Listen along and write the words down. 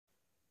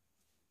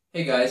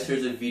Hey guys,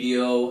 here's a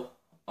video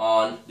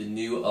on the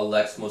new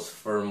Alexmos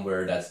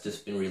firmware that's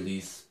just been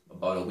released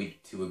about a week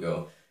or two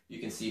ago.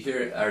 You can see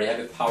here, I already have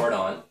it powered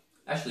on.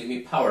 Actually, let me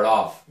power it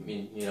off.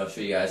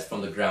 Show you guys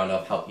from the ground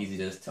up how easy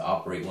it is to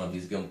operate one of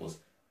these gimbals.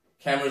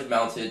 Camera's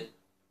mounted,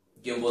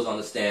 gimbal's on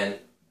the stand.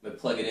 When I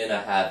plug it in,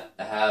 I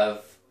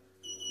have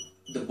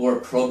the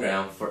board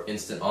programmed for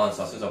instant on,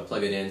 so as soon as I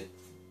plug it in,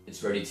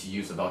 it's ready to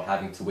use without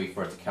having to wait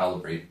for it to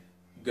calibrate.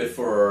 Good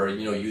for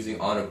using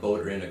on a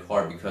boat or in a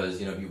car,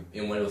 because you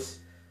in one of those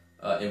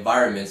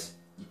environments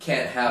you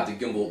can't have the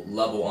gimbal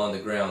level on the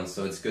ground,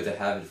 so it's good to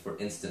have it for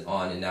instant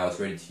on, and now it's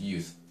ready to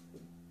use.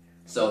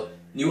 So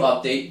new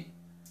update,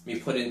 we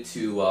put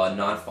into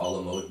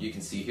non-follow mode. You can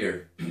see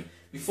here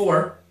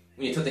before,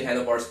 when you took the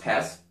handlebars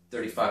past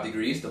 35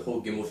 degrees, the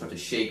whole gimbal started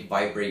to shake,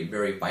 vibrate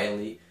very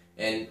violently.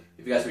 And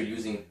if you guys were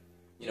using,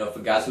 for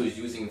guys who was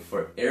using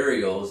for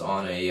aerials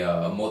on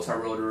a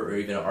multi-rotor or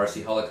even an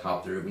RC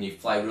helicopter, when you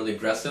fly really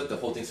aggressive, the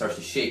whole thing starts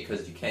to shake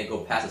because you can't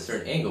go past a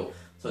certain angle.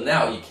 So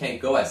now you can't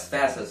go as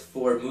fast as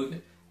forward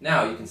movement.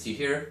 Now you can see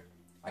here,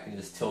 I can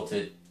just tilt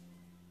it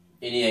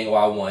any angle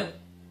I want,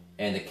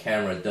 and the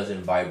camera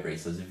doesn't vibrate.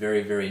 So it's a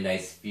very, very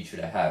nice feature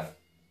to have.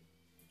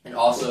 And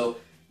also,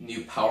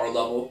 new power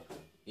level.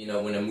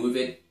 When I move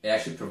it, it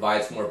actually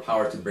provides more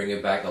power to bring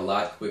it back a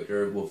lot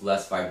quicker with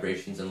less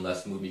vibrations and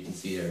less movement. You can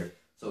see there.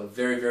 So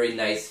very, very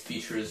nice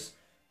features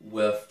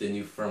with the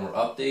new firmware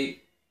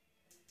update.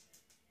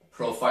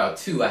 Profile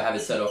 2, I have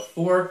it set up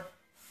for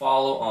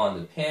follow on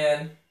the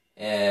pan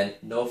and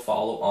no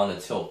follow on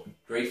the tilt.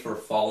 Great for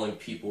following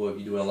people if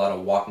you're doing a lot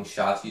of walking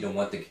shots. You don't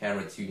want the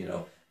camera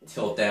to,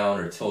 tilt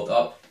down or tilt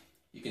up.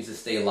 You can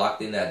just stay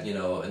locked in at,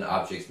 an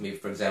object, maybe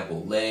for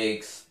example,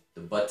 legs,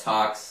 the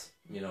buttocks,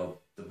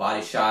 the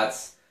body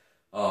shots,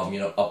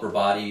 upper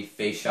body,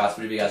 face shots,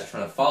 whatever you guys are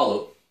trying to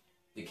follow.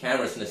 The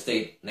camera's going to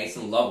stay nice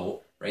and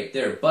level right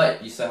there,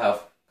 but you still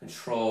have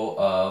control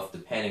of the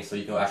panning, so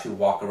you can actually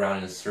walk around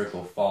in a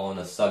circle following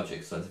a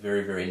subject. So it's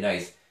very, very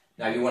nice.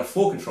 Now if you want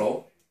full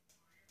control,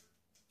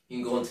 you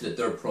can go into the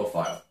third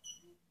profile,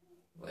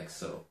 like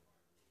so.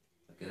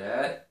 Look at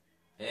that,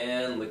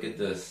 and look at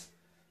this.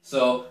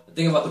 So the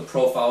thing about the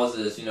profiles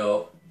is,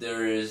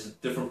 there is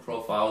different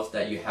profiles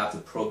that you have to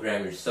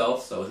program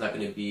yourself, so it's not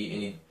going to be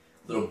any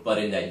little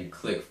button that you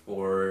click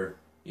for,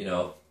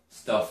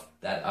 stuff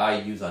that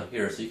I use on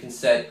here. So you can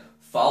set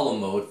follow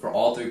mode for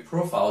all three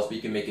profiles, but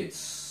you can make it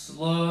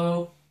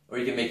slow or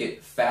you can make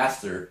it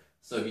faster.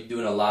 So if you're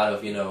doing a lot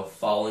of,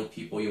 following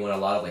people, you want a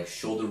lot of like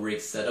shoulder rig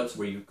setups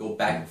where you go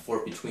back and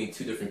forth between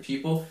two different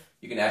people,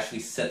 you can actually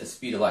set the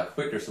speed a lot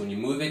quicker. So when you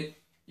move it,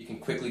 you can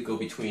quickly go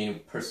between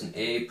person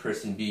A,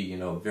 person B,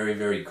 very,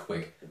 very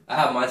quick. I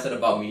have mine set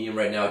about medium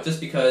right now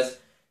just because,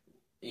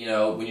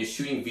 when you're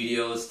shooting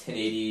videos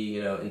 1080,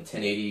 in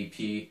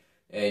 1080p,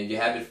 and you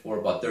have it for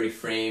about 30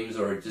 frames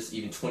or just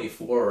even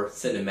 24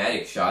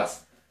 cinematic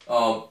shots.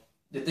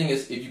 The thing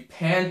is, if you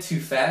pan too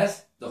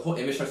fast, the whole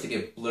image starts to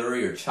get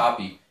blurry or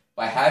choppy.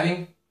 By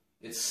having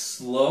it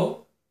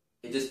slow,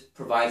 it just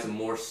provides a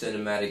more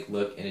cinematic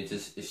look, and it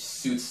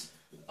suits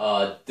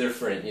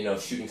different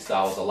shooting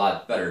styles a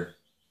lot better.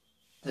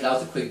 So that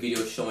was a quick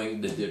video showing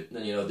the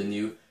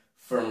new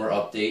firmware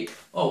update.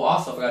 Oh,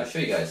 also I forgot to show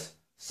you guys.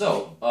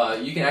 So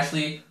you can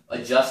actually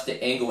adjust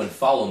the angle in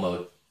follow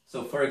mode.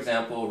 So for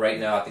example, right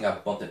now, I think I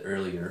bumped it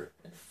earlier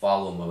in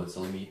follow mode,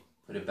 so let me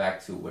put it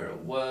back to where it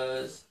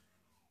was.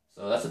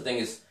 So that's the thing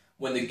is,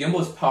 when the gimbal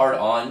is powered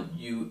on,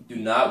 you do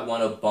not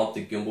want to bump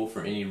the gimbal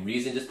for any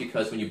reason, just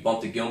because when you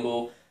bump the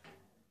gimbal,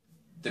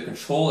 the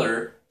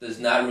controller does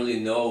not really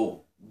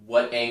know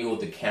what angle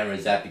the camera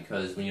is at,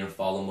 because when you're in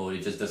follow mode,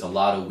 it just does a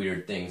lot of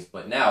weird things.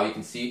 But now you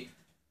can see,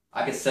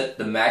 I can set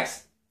the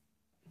max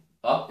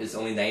up is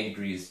only 90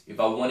 degrees.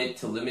 If I wanted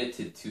to limit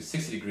it to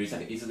 60 degrees, I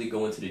can easily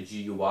go into the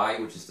GUI,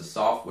 which is the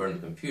software in the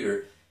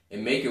computer,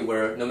 and make it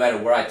where no matter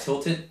where I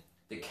tilt it,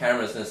 the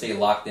camera is going to stay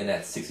locked in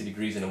at 60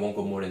 degrees and it won't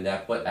go more than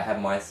that. But I have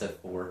mine set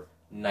for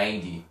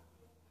 90.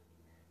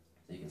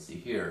 So you can see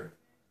here,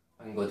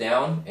 I can go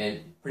down,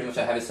 and pretty much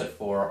I have it set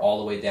for all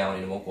the way down,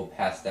 and it won't go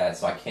past that,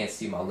 so I can't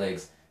see my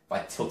legs if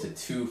I tilt it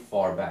too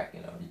far back.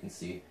 You can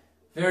see.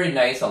 Very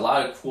nice, a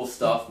lot of cool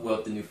stuff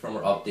with the new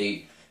firmware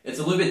update. It's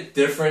a little bit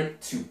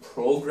different to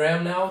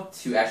program now,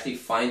 to actually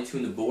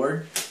fine-tune the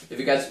board. If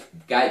you guys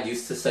got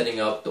used to setting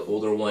up the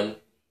older one,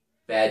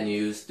 bad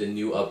news, the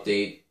new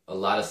update, a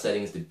lot of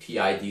settings, the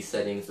PID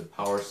settings, the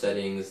power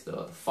settings,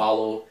 the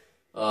follow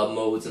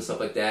modes and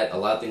stuff like that, a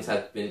lot of things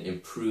have been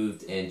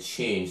improved and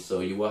changed, so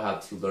you will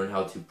have to learn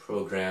how to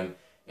program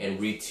and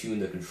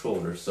retune the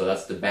controller. So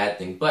that's the bad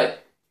thing,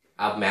 but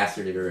I've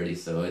mastered it already,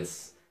 so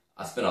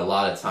I spent a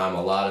lot of time,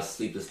 a lot of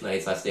sleepless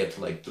nights. I stay up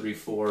to like 3,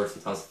 4,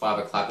 sometimes 5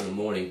 o'clock in the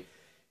morning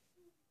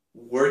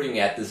working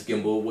at this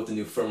gimbal with the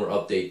new firmware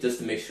update, just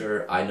to make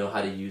sure I know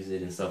how to use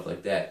it and stuff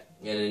like that.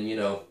 And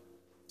then,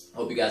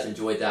 hope you guys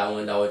enjoyed that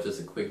one. That was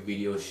just a quick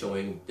video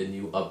showing the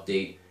new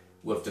update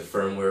with the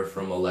firmware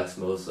from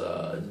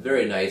Alexmos.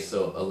 Very nice.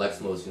 So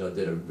Alexmos,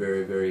 did a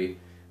very, very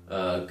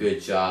good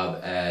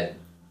job at,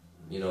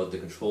 the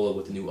controller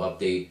with the new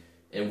update.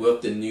 And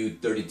with the new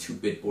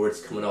 32-bit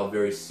boards coming out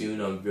very soon,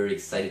 I'm very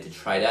excited to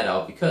try that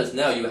out, because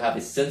now you have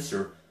a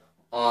sensor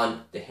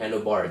on the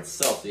handlebar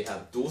itself. So you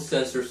have dual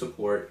sensor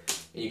support,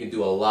 and you can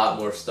do a lot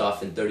more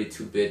stuff, and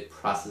 32-bit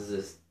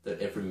processes the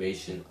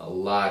information a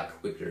lot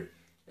quicker.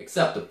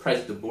 Except the price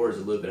of the board is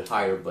a little bit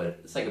higher,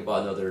 but it's like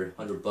about another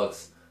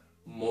 $100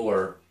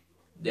 more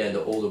than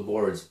the older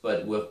boards.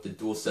 But with the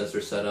dual sensor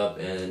setup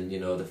and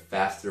the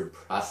faster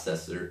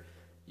processor,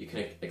 you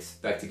can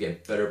expect to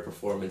get better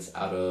performance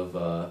out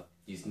of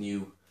these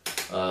new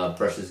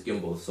brushless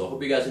gimbals. So I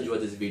hope you guys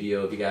enjoyed this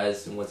video. If you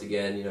guys, and once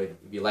again,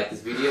 if you like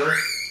this video,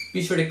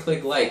 be sure to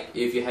click like.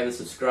 If you haven't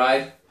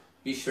subscribed,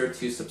 be sure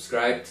to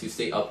subscribe to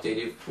stay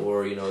updated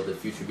for the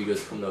future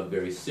videos coming up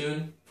very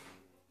soon.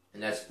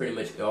 And that's pretty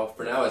much all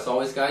for now. As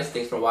always, guys,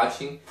 thanks for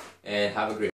watching, and have a great